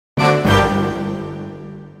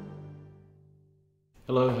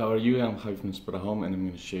Hello, how are you? I'm Javi from Spora Home and I'm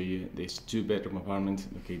going to show you this two-bedroom apartment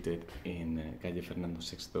located in Calle Fernando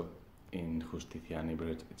VI in Justicia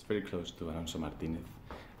neighborhood. It's very close to Alonso Martinez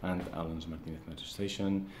and Alonso Martinez metro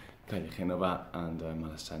station, Calle Genova and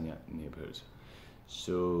Malasaña neighborhood.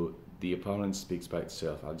 So the apartment speaks by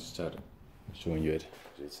itself. I'll just start showing you it.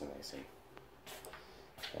 It's amazing.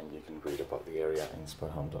 And you can read about the area in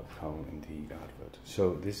sporahome.com in the advert.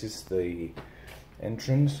 So this is the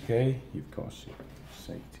entrance, okay? You've got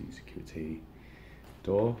safety, security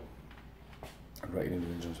door. Right in the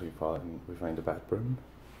entrance we find the bathroom,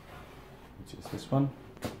 which is this one.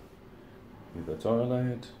 You've got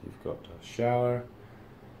toilet, you've got a shower,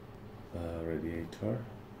 a radiator.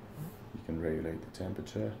 You can regulate the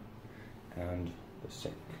temperature, and the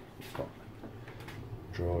sink. You've got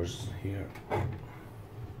drawers here.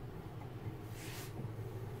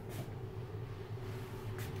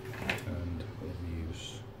 And the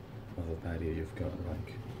views of the patio, you've got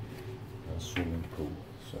like a swimming pool,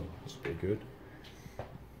 so it's pretty good.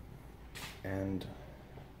 And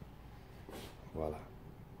voila,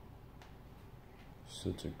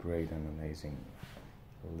 such a great and amazing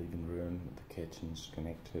living room. The kitchen's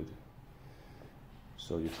connected,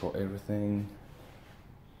 so you've got everything.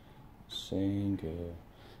 Sink,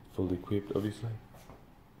 fully equipped obviously.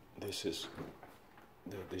 This is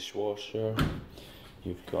the dishwasher.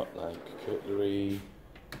 You've got like cutlery,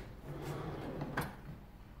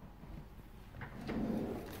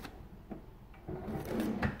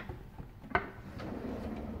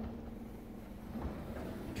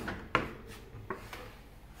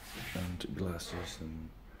 and glasses and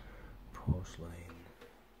porcelain,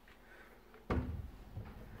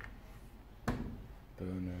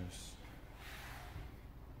 burners.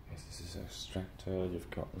 Yes, this is extractor. You've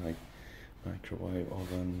got like microwave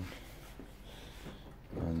oven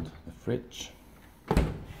and the fridge, the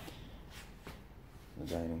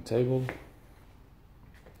dining table,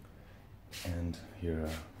 and here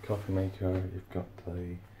a coffee maker. You've got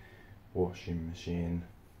the washing machine,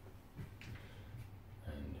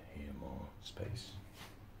 and here more space,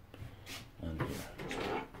 and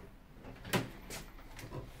here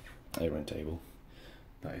iron table.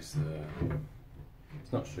 That is the,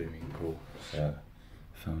 it's not swimming pool, it's a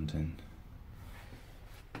fountain.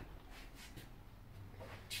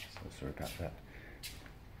 Sorry about that.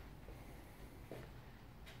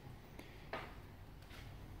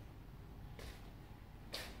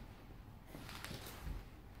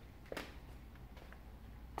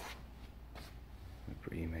 A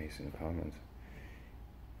pretty amazing apartment.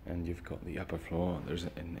 And you've got the upper floor. There's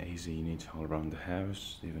an AZ unit all around the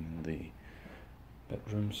house, even in the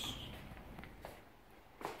bedrooms.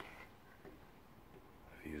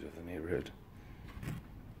 Views of the neighborhood.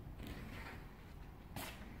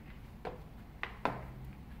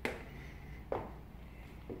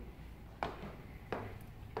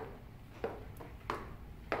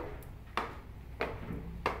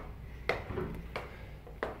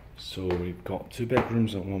 So we've got 2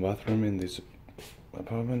 bedrooms and 1 bathroom in this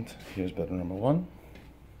apartment. Here's bedroom number 1.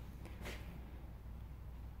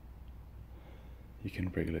 You can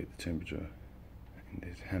regulate the temperature in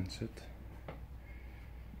this handset.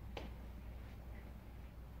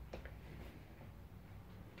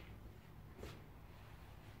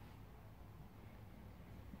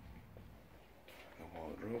 The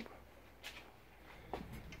wardrobe.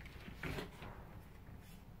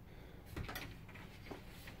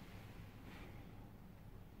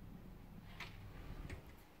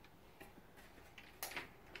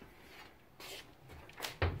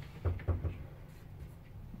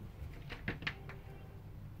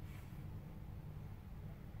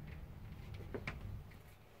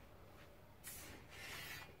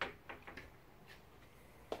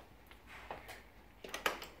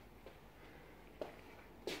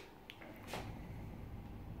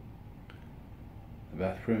 The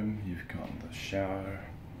bathroom, you've got the shower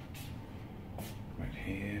right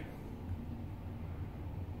here.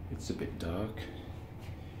 It's a bit dark,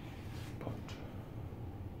 but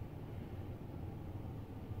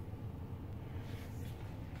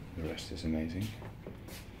the rest is amazing.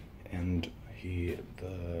 And here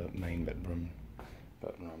the main bedroom,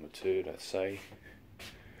 bedroom number 2, let's say,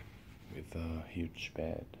 with a huge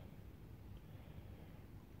bed,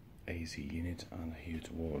 AZ unit, and a huge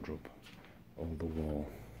wardrobe over the wall.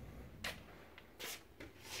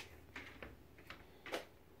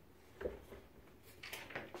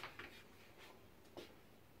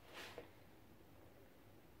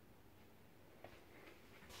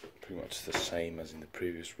 Pretty much the same as in the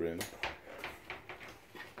previous room.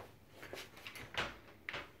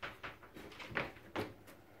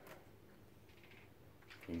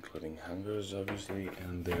 including hangers obviously,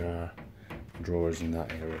 and there are drawers in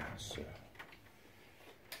that area, so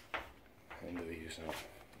and the views now.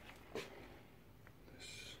 This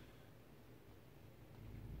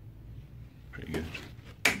pretty good.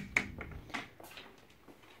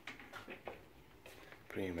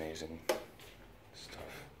 Pretty amazing stuff.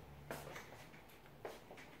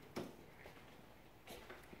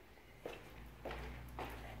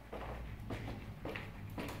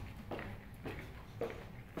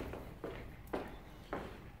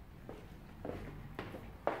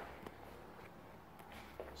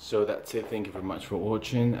 So that's it, thank you very much for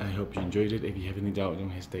watching. I hope you enjoyed it. If you have any doubt, don't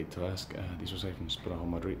hesitate to ask. This was Ivan Spraho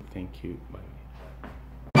Madrid. Thank you, bye.